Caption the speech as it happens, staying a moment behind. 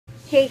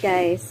Hey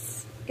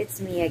guys, it's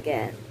me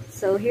again.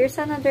 So here's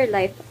another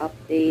life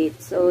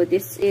update. So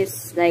this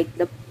is like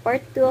the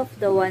part 2 of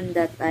the one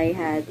that I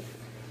had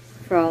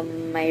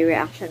from my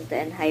reaction to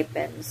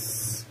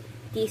ENHYPEN's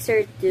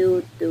teaser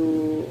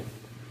to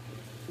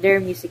their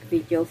music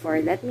video for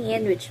Let Me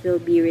In, which will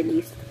be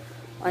released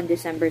on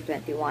December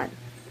 21.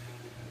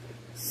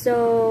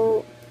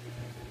 So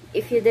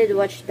if you did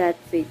watch that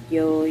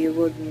video, you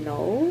would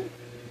know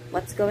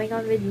what's going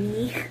on with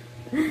me.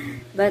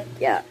 But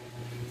yeah.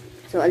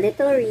 So a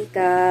little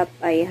recap,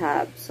 I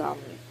have some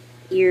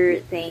ear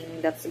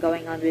thing that's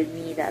going on with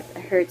me that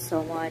hurts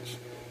so much.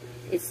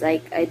 It's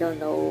like, I don't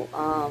know,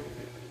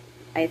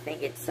 I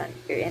think it's an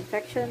ear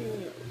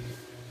infection.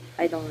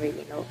 I don't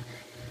really know.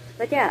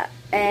 But yeah,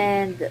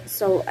 and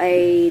so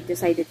I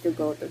decided to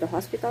go to the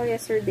hospital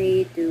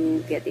yesterday to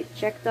get it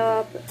checked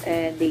up,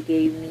 and they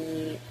gave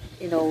me,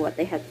 what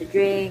I had to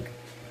drink.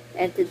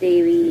 And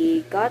today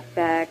we got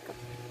back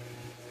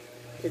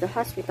to the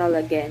hospital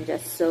again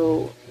just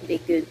so they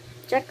could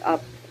check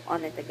up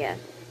on it again.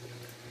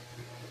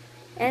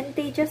 And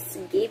they just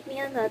gave me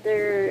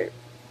another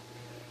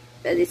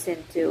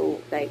medicine to,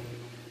 like,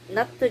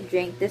 not to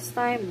drink this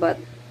time, but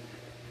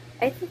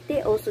I think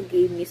they also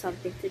gave me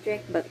something to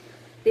drink, but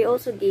they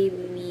also gave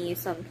me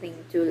something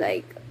to,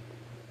 like,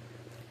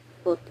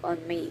 put on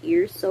my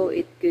ears so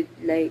it could,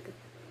 like,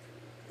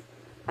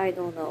 I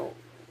don't know,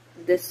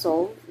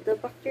 dissolve the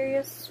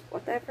bacteria,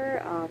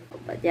 whatever.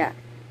 But yeah,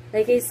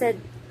 like I said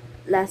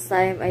last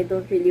time, I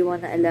don't really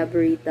want to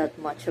elaborate that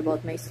much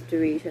about my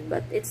situation,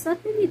 but it's not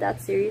really that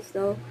serious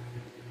though.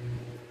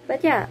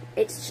 But yeah,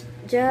 it's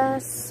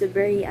just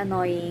very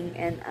annoying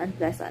and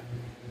unpleasant.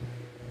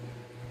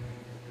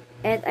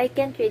 And I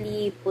can't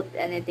really put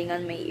anything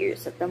on my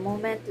ears at the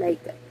moment. Like,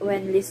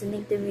 when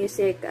listening to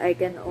music, I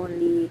can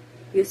only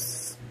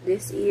use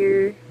this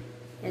ear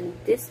and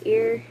this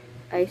ear.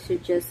 I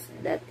should just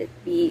let it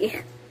be.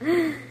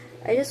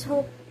 I just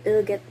hope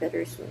it'll get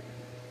better soon.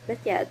 But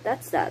yeah,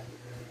 that's that.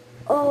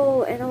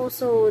 Oh, and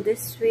also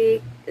this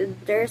week,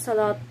 there's a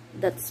lot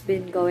that's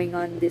been going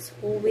on this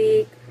whole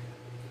week.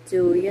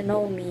 You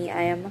know me,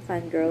 I am a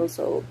fangirl,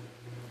 so,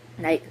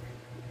 like,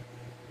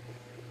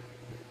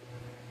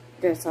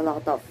 there's a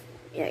lot of,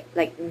 yeah,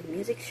 like,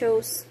 music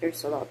shows,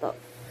 there's a lot of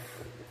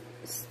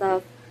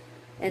stuff.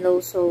 And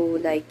also,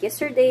 like,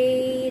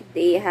 yesterday,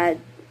 they had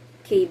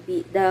the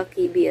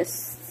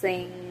KBS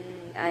thing,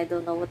 I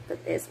don't know what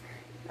that is,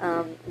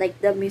 like,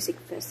 the music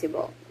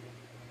festival.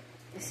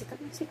 Is it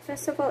a music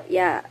festival?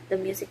 Yeah, the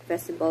music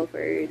festival for,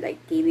 like,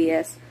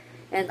 KBS,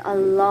 and a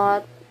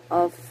lot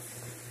of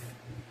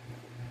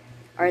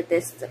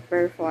artists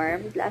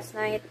performed last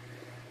night.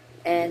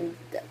 And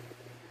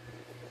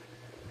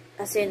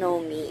as you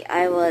know me,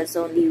 I was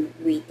only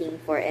waiting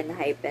for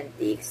ENHYPEN,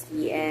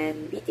 TXT,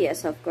 and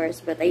BTS, of course,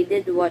 but I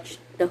did watch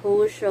the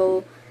whole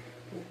show,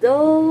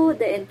 though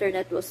the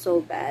internet was so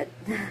bad.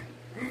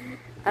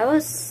 I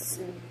was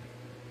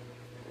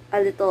a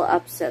little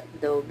upset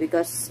though,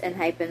 because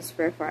ENHYPEN's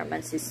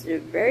performance is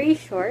very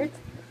short,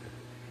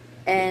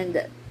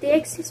 and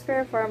TXT's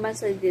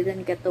performance, I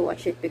didn't get to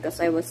watch it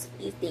because I was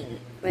eating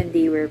when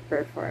they were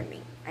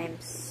performing. I'm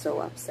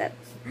so upset.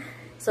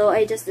 So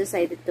I just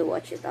decided to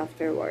watch it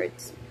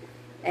afterwards.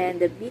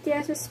 And the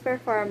BTS's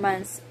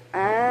performance,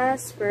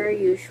 as per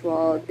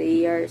usual,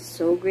 they are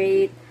so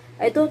great.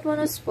 I don't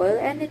want to spoil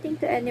anything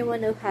to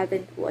anyone who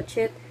haven't watched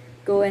it.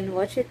 Go and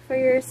watch it for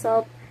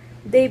yourself.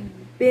 They've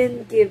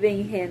been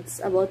giving hints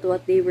about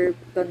what they were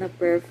gonna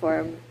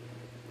perform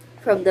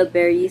from the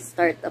very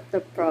start of the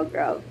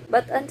program.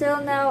 But until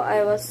now,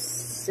 I was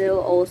still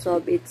also a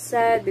bit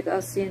sad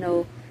because,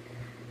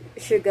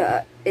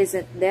 Suga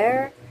isn't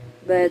there.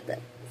 But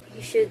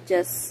he should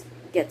just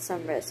get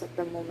some rest at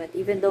the moment.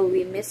 Even though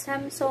we miss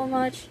him so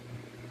much,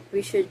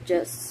 we should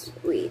just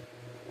wait.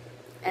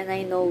 And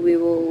I know we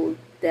will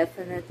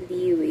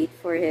definitely wait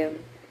for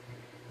him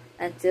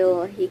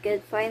until he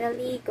could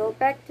finally go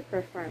back to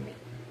performing.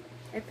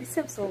 I miss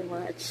him so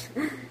much.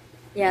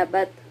 Yeah,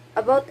 but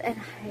about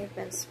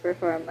ENHYPEN's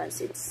performance,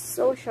 it's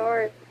so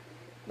short.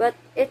 But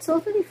it's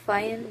totally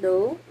fine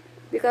though,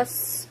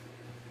 because,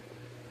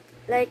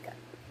 like,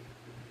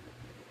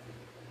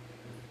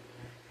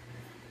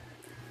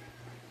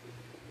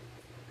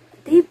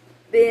 they've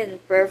been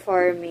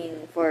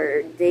performing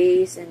for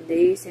days and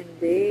days and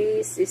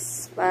days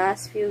this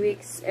past few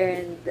weeks,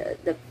 and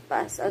the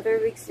past other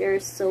weeks they're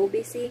so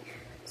busy.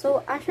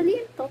 So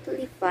actually, I'm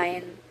totally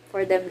fine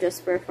for them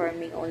just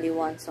performing only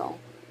one song.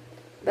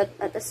 But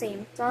at the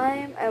same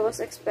time, I was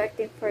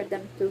expecting for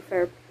them to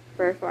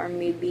perform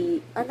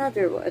maybe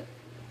another one.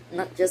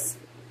 Not just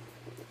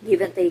Give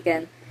and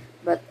Taken,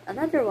 but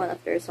another one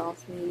of their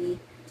songs maybe.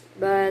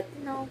 But,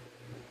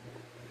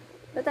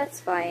 but that's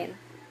fine.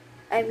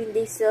 I mean,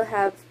 they still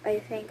have, I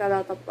think, a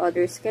lot of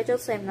other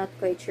schedules, so I'm not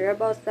quite sure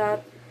about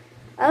that.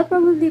 I'll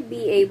probably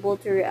be able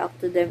to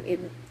react to them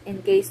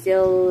in case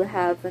they'll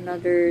have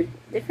another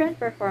different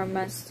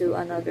performance to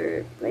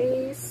another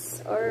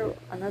place or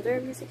another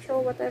music show,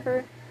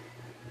 whatever.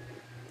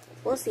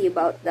 we'll see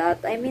about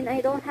that. I mean,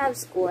 I don't have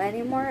school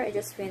anymore. I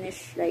just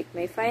finished like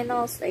my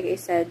finals, like I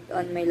said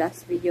on my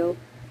last video.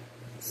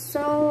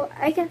 So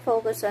I can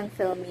focus on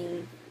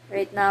filming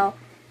right now.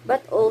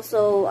 But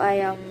also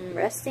I am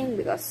resting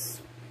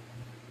because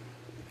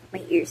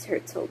my ears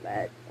hurt so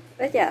bad.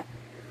 But yeah.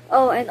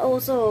 Oh, and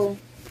also,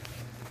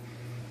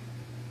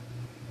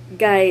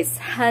 guys,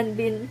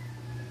 HANBIN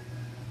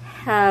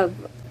have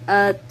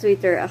a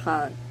Twitter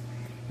account.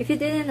 If you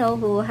didn't know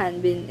who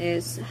HANBIN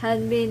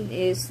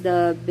is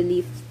the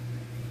BELIFT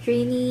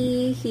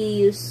trainee.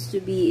 He used to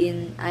be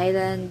in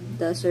Island,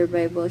 the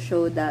survival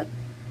show that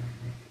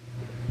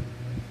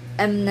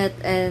Mnet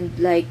and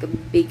like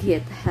Big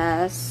Hit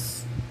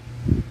has.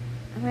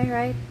 Am I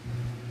right?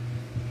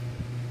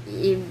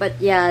 But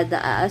yeah,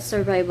 the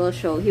survival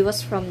show. He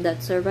was from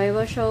that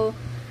survival show.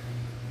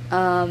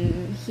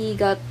 He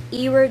got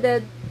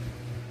E-worded.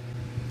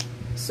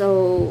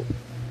 So,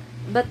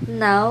 but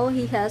now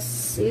he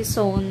has his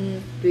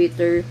own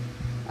Twitter.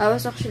 I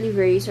was actually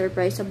very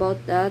surprised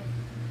about that.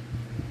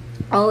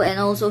 Oh, and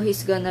also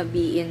he's gonna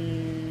be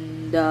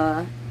in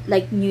the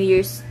like New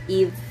Year's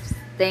Eve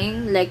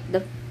thing, like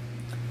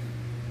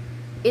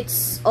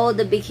it's all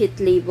the big hit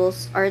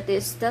labels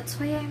artists. That's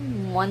why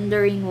I'm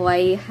wondering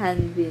why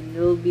HANBIN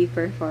will be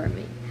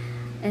performing.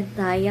 And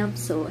I am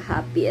so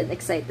happy and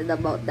excited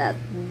about that.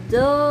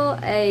 Though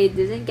I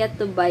didn't get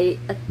to buy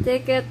a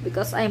ticket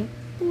because I'm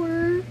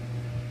poor.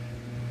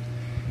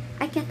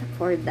 I can't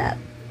afford that.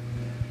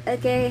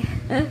 Okay?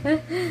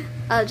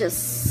 I'll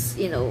just,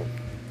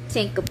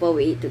 think of a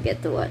way to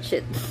get to watch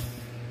it.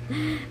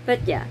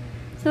 But yeah.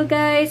 So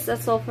guys,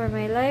 that's all for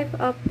my life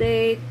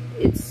update.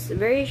 It's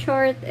very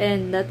short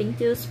and nothing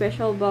too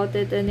special about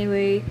it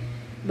anyway.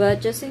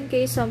 But just in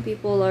case some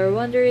people are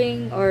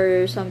wondering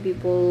or some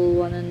people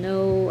wanna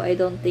know, I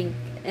don't think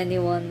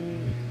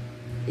anyone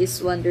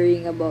is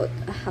wondering about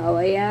how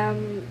I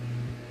am.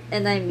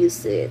 And I'm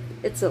used to it.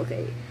 It's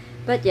okay.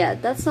 But yeah,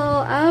 that's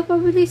all. I'll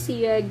probably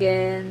see you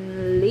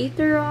again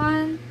later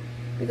on.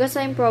 Because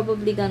I'm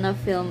probably gonna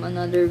film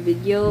another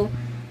video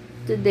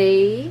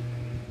today.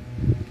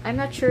 I'm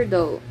not sure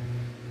though.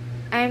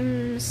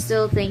 I'm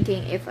still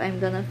thinking if I'm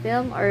gonna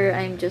film or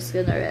I'm just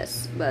gonna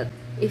rest. But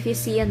if you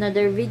see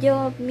another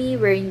video of me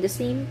wearing the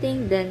same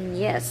thing, then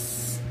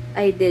yes,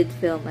 I did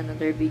film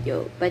another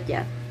video. But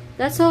yeah,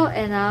 that's all,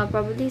 and I'll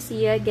probably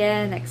see you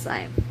again next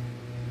time.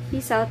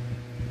 Peace out.